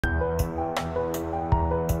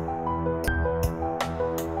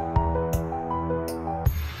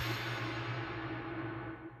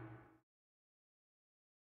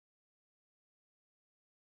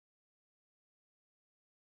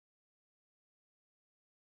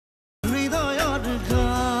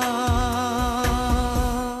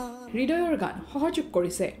হৃদয়ৰ গান সহযোগ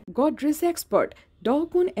কৰিছে গডৰেজ এক্সপাৰ্ট 10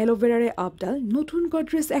 গুণ এলোভেৰাৰে আপডাল নতুন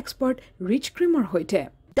গডৰেজ এক্সপাৰ্ট ৰিচ ক্ৰীমৰ সৈতে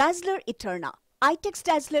Dazzler Eterna Itex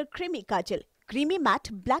Dazzler Creamy Kajal Creamy Matte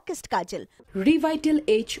Blackest Kajal Revital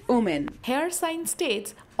H Omen Hair sign stays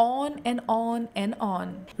on and on and on.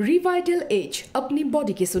 Revital H अपनी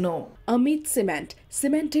बॉडी की सुनो Amit cement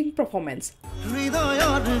cementing performance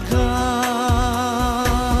Hridoyor Gaan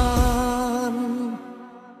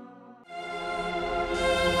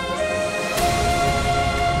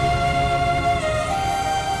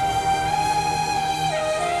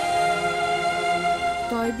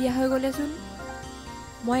তই বিয়া হৈ গলেছোন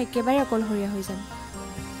মই একেবাৰে অকলশৰীয়া হৈ যাম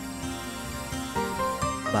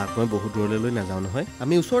বাক মই বহুত দূৰলৈ লৈ নাযাওঁ নহয়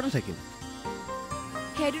আমি ওচৰতে থাকিম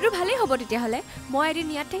সেইটোতো ভালেই হ'ব তেতিয়াহ'লে মই এদিন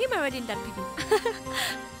ইয়াত থাকিম আৰু এদিন তাত থাকিম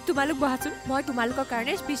তোমালোক বহাচোন মই তোমালোকৰ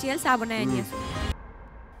কাৰণে স্পেচিয়েল চাহ বনাই আনি আছোঁ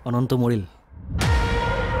অনন্ত মৰিল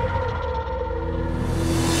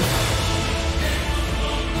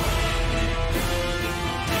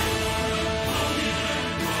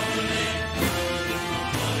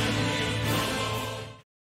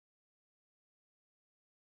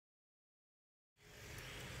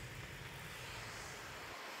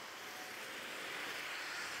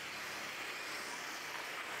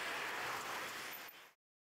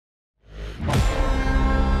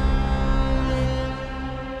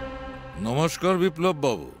নমস্কাৰ বিপ্লৱ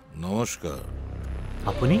বাবু নমস্কাৰ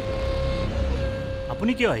আপুনি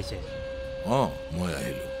আপুনি কিয় আহিছে মই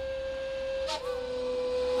আহিলোঁ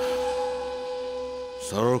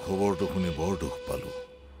ছাৰৰ খবৰটো শুনি বৰ দুখ পালোঁ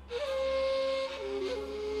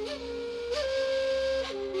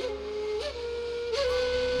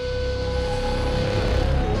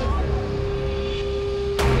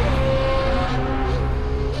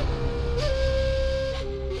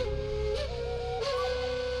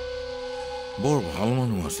বৰ ভাল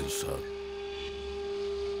মানুহ আছিল ছাৰ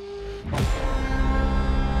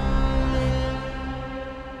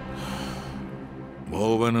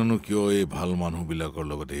ভগৱানেনো কিয় এই ভাল মানুহবিলাকৰ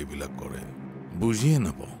লগতে এইবিলাক কৰে বুজিয়ে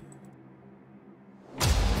নাপাওঁ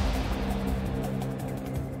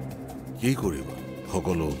কি কৰিবা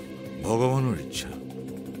সকলো ভগৱানৰ ইচ্ছা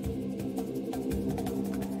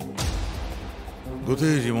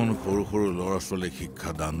গোটেই জীৱন সৰু সৰু ল'ৰা ছোৱালীক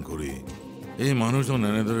শিক্ষা দান কৰি এই মানুহজন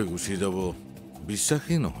এনেদৰে গুচি যাব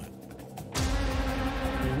বিশ্বাসী নহয়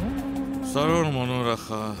ছাৰৰ মনৰ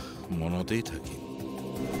আশা মনতেই থাকি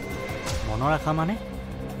মনৰ আশা মানে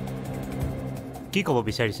কি ক'ব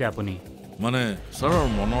বিচাৰিছে আপুনি মানে ছাৰৰ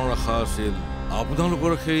মনৰ আশা আছিল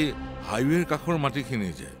আপোনালোকৰ সেই হাইৱেৰ কাষৰ মাটিখিনি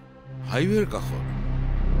যে হাইৱেৰ কাষত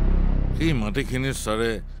সেই মাটিখিনিৰ ছাৰে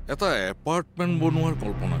এটা এপাৰ্টমেণ্ট বনোৱাৰ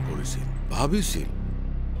কল্পনা কৰিছিল ভাবিছিল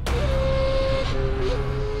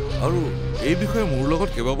আৰু এই বিষয়ে মোৰ লগত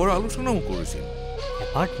কেইবাবাৰ আলোচনাও কৰিছিল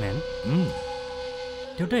এপাৰ্টমেণ্ট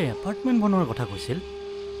দেউতাই এপাৰ্টমেণ্ট বনোৱাৰ কথা কৈছিল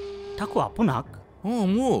তাকো আপোনাক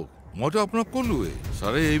মোক মইতো আপোনাক ক'লোৱেই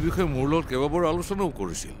ছাৰে এই বিষয়ে মোৰ লগত কেইবাবাৰ আলোচনাও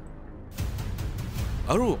কৰিছিল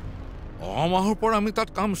আৰু অহা মাহৰ পৰা আমি তাত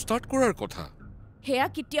কাম ষ্টাৰ্ট কৰাৰ কথা সেয়া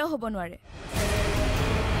কেতিয়াও হ'ব নোৱাৰে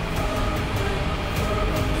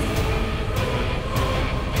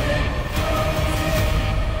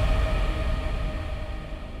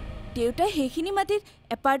দেউতাই সেইখিনি মাটিত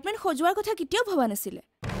এপাৰ্টমেণ্ট সজোৱাৰ কথা কেতিয়াও ভবা নাছিলে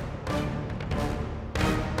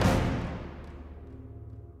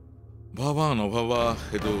ভাবা নভাবা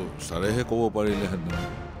সেইটো ছাৰেহে ক'ব পাৰিলেহেঁতেন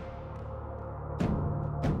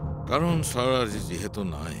কাৰণ ছাৰ আজি যিহেতু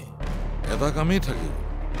নাই এটা কামেই থাকিব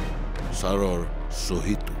ছাৰৰ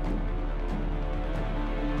চহীটো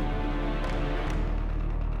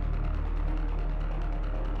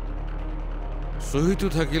চহীটো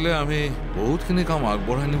থাকিলে আমি বহুতখিনি কাম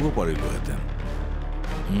আগবঢ়াই নিব পাৰিলোহেঁতেন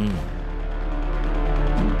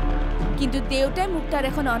কিন্তু দেউতাই মোক তাৰ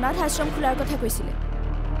এখন অনাথ আশ্ৰম খোলাৰ কথা কৈছিলে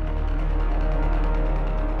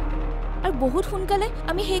আৰু বহুত সোনকালে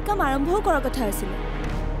আমি সেই কাম আৰম্ভও কৰাৰ কথা আছিল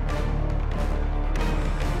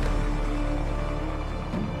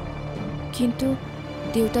কিন্তু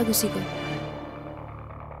দেউতা গুচি গ'ল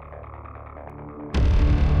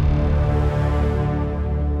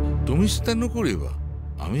তুমি চিন্তা নকৰিবা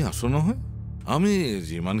আমি আছো নহয় আমি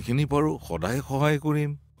যিমানখিনি পাৰোঁ সদায় সহায়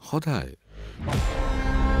কৰিম সদায়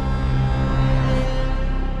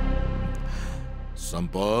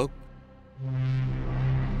সম্পৰ্ক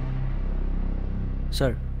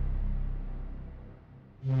ছাৰ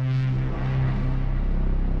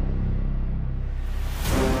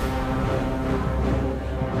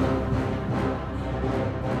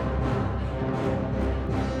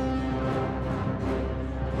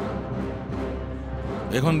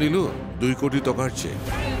এখন দিলো 2 কোটি টাকাৰ চেক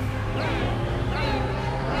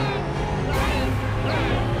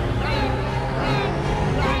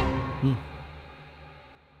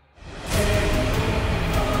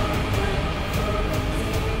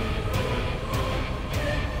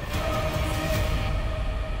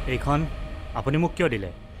এইখন আপুনি মোক কিয় দিলে?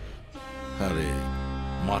 আৰে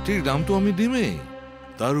মাটিৰ দামটো আমি দিমেই,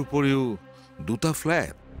 তাৰ উপৰিও 2টা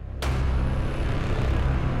ফ্লেট।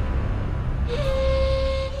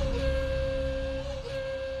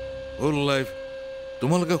 হোল লাইফ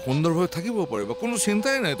তোমালোকে সুন্দৰভাৱে থাকিব পাৰিবা, কোনো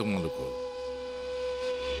চিন্তাই নাই তোমালোকৰ।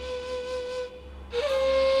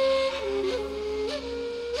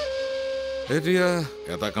 এতিয়া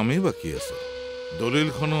এটা কামেই বাকী আছে,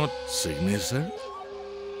 দলিলখনত চিগনেচাৰ।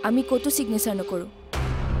 আমি ক'তো চিগনেচাৰ নকৰোঁ।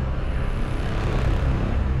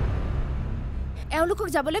 এওঁলোকক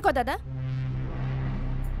যাবলৈ ক দাদা।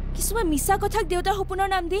 কিছুমান মিছা কথাক দেউতাৰ সপোনৰ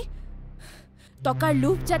নাম দি টকাৰ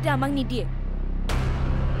লোভ যাতে আমাক নিদিয়ে।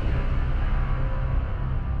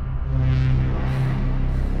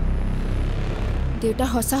 দেউতাৰ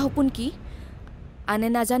সঁচা সপোন কি আনে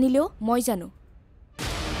নাজানিলেও মই জানো।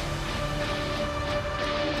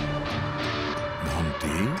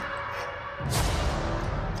 ভণ্টি,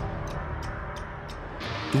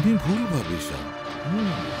 তুমি ভুল ভাবিছা।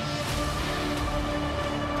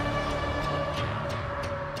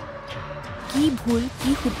 কি ভুল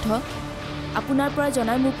কি শুদ্ধ আপোনাৰ পৰা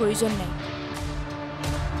জনাৰ মোৰ প্ৰয়োজন নাই।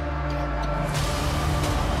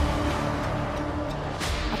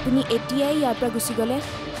 আপুনি এতিয়াই ইয়াৰ পৰা গুচি গ'লে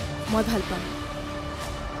মই ভাল পাম।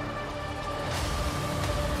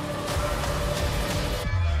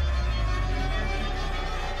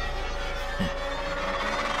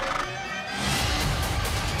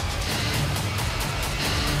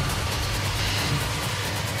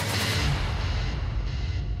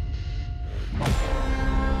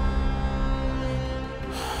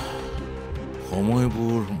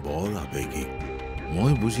 সময়বোৰ বৰ আৱেগিক,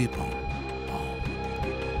 মই বুজি পাওঁ।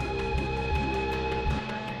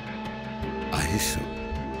 আহিছো।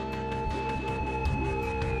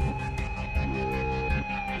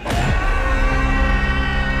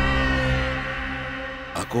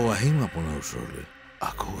 আকৌ আহিম আপোনাৰ ওচৰলৈ,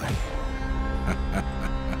 আকৌ আহিম।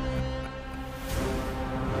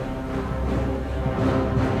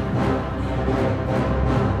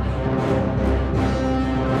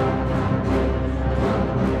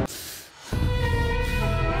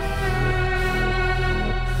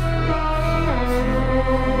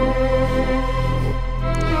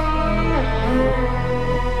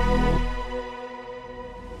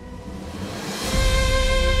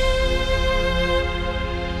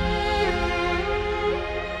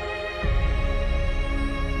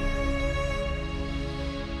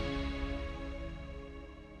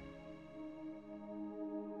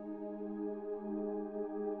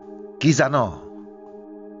 কি জান,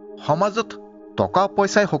 সমাজত টকা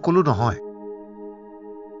পইচাই সকলো নহয়।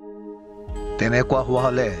 তেনেকুৱা হোৱা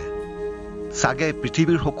হলে চাগে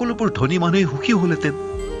পৃথিৱীৰ সকলোবোৰ ধনী মানুহে সুখী হলহেঁতেন।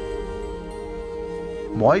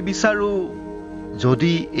 মই বিচাৰো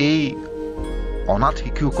যদি এই অনাথ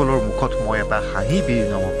শিশুসকলৰ মুখত মই এটা হাঁহি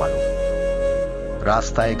বিৰিঙাব পাৰো,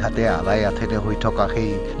 ৰাস্তাই ঘাটে আলাই আঠেৰে হৈ থকা সেই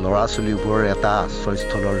ল'ৰা ছোৱালীবোৰৰ এটা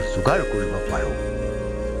আশ্ৰয়স্থলৰ যোগাৰ কৰিব পাৰো,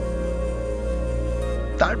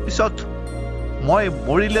 তাৰ পিছত মই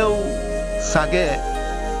মৰিলেও চাগে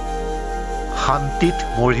শান্তিত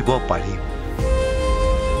মৰিব পাৰিম।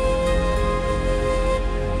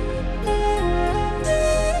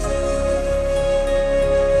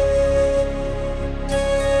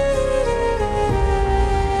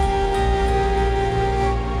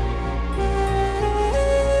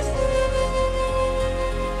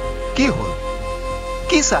 কি হ'ল,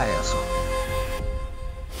 কি চাই আছ?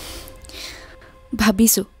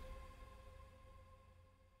 ভাবিছো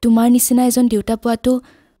তোমাৰ নিচিনা এজন দেউতা পোৱাটো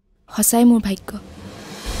সঁচাই মোৰ ভাগ্য।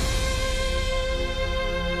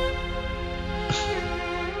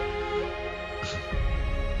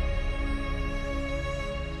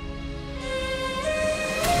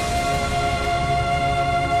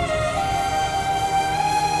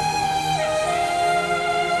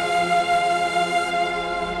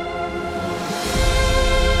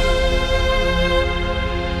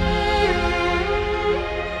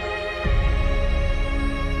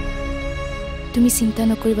 তুমি চিন্তা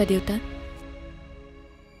নকৰিবা দেউতা,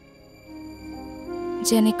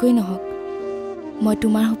 যেনেকৈ নহওক মই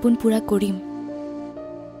তোমাৰ সপোন পূৰা কৰিম।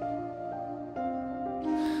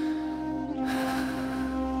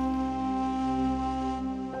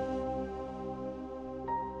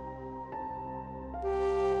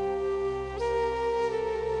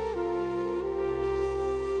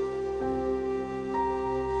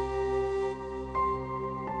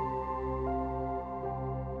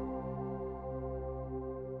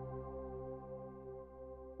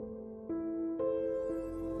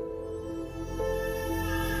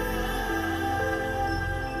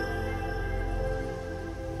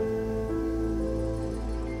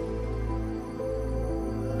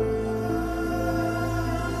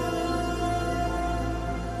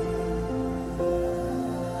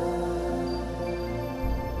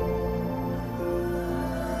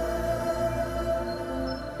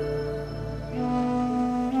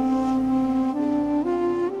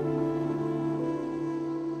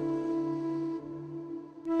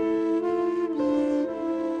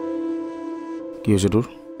 কি হৈছে তোৰ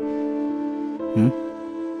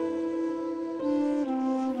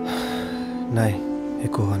নাই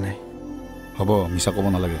একো হোৱা নাই হ'ব মিছা ক'ব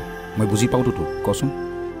নালাগে মই বুজি পাওঁতো তোক কচোন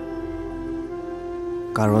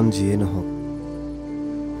কাৰণ যিয়ে নহওক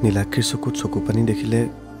নীলাক্ষীৰ চকুত চকু পানী দেখিলে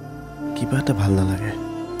কিবা এটা ভাল নালাগে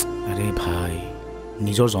আৰে ভাই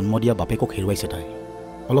নিজৰ জন্ম দিয়া বাপেকক হেৰুৱাইছে তাই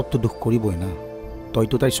অলপতো দুখ কৰিবই না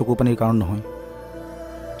তইতো তাইৰ চকু পানীৰ কাৰণ নহয়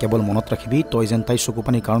কেৱল মনত ৰাখিবি তই যেন তাইৰ চকু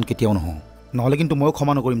পানীৰ কাৰণ কেতিয়াও নহওঁ নহ'লে কিন্তু ময়ো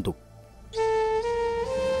ক্ষমা নকৰিম তোক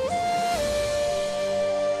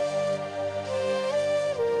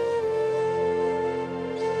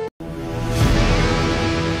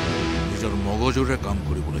নিজৰ মগজুৰে কাম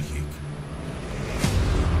কৰিবলৈ শিক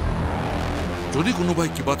যদি কোনোবাই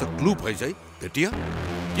কিবা এটা ক্লু পাই যায় তেতিয়া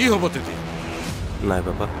কি হ'ব তেতিয়া নাই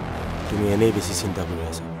পাপা তুমি এনেই বেছি চিন্তা কৰি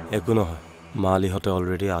আছা একো নহয় মালিহঁতে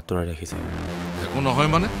অলৰেডি আঁতৰাই ৰাখিছে একো নহয়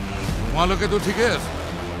মানে তোমালোকেতো ঠিকেই আছে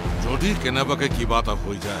যদি কেনেবাকে কিবা এটা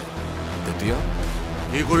হৈ যায় তেতিয়া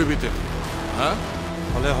কি কৰিবি তেতিয়া হা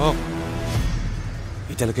হ'লে হওক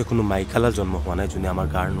এতিয়ালৈকে কোনো মাইকালাল জন্ম হোৱা নাই যোনে আমাৰ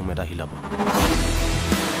গাৰ নোম এটা হিলাব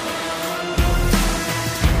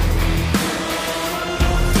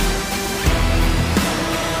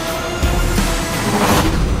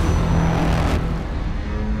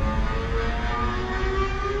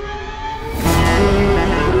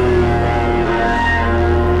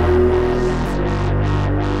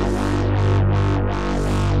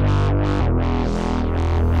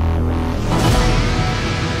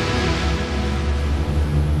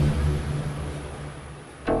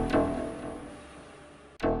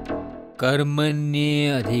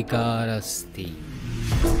कर्मण्येऽधिकारस्ति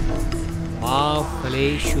मा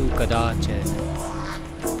फलेषु कदाचन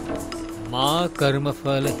मा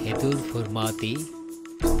कर्मफल हेतुर्फुर्माति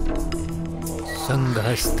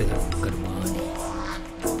संघस्त कर्माणि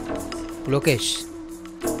लोकेश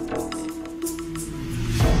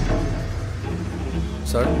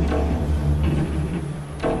सर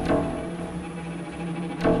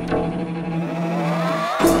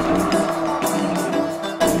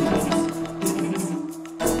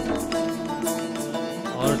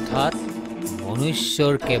অৰ্থাৎ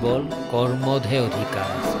মনুষ্যৰ কেৱল কৰ্মতহে অধিকাৰ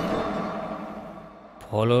আছে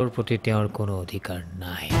ফলৰ প্ৰতি তেওঁৰ কোনো অধিকাৰ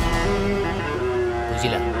নাই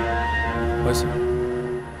বুজিলা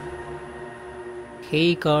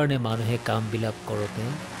সেইকাৰণে মানুহে কামবিলাক কৰোঁতে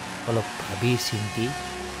অলপ ভাবি চিন্তি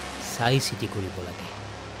চাই চিতি কৰিব লাগে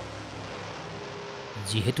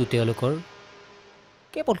যিহেতু তেওঁলোকৰ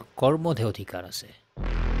কেৱল কৰ্মতহে অধিকাৰ আছে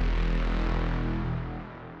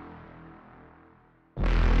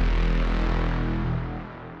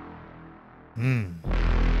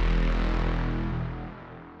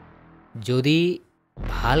যদি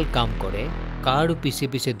ভাল কাম কৰে কাৰো পিছে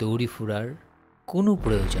পিছে দৌৰি ফুৰাৰ কোনো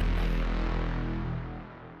প্ৰয়োজন নাই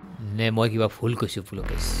নে মই কিবা ভুল কৈছোঁ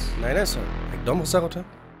পুলকেশ নাই নাই ছাৰ একদম সঁচা কথা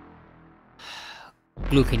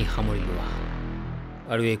ক্লুখিনি সামৰি লোৱা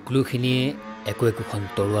আৰু এই ক্লুখিনিয়ে একো একোখন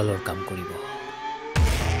তৰোৱালৰ কাম কৰিব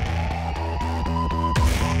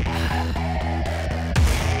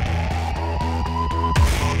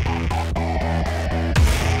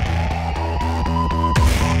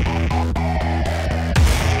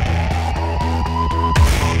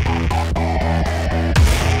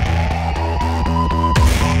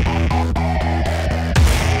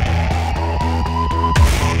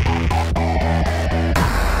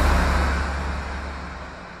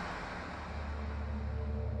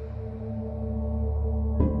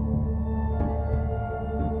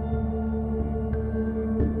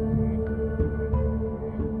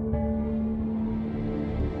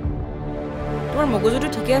মগজুটো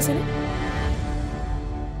ঠিকে আছে নে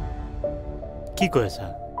কি কৈ আছা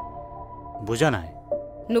বুজা নাই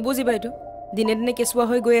নুবুজিবা এইটো দিনে দিনে কেঁচুৱা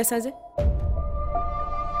হৈ গৈ আছা যে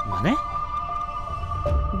মানে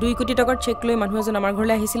 2 কোটি টকাৰ চেক লৈ মানুহ এজন আমাৰ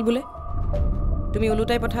ঘৰলৈ আহিছিল বোলে তুমি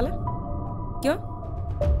ওলুটাই পঠালা কিয়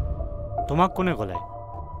তোমাক কোনে ক'লে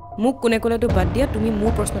মোক কোনে ক'লেটো বাদ দিয়া তুমি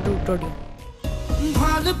মোৰ প্ৰশ্নটোৰ উত্তৰ দিয়া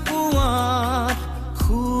ভাল পোৱাৰ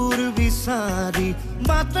খুৰ বিচাৰি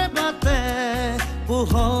বাটে বাটে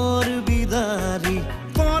পোহৰ বিদাৰি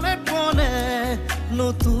পনে পনে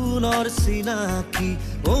নতুনৰ চিনাকি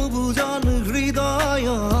অবুজন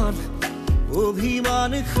হৃদয়ত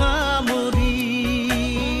অভিমান সামৰি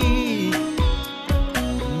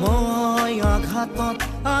মই আঘাতত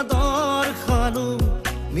আদৰ খালো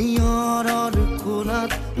নিয়ৰৰ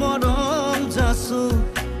কোণাত মৰম যাচো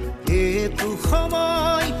এইটো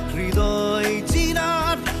সময়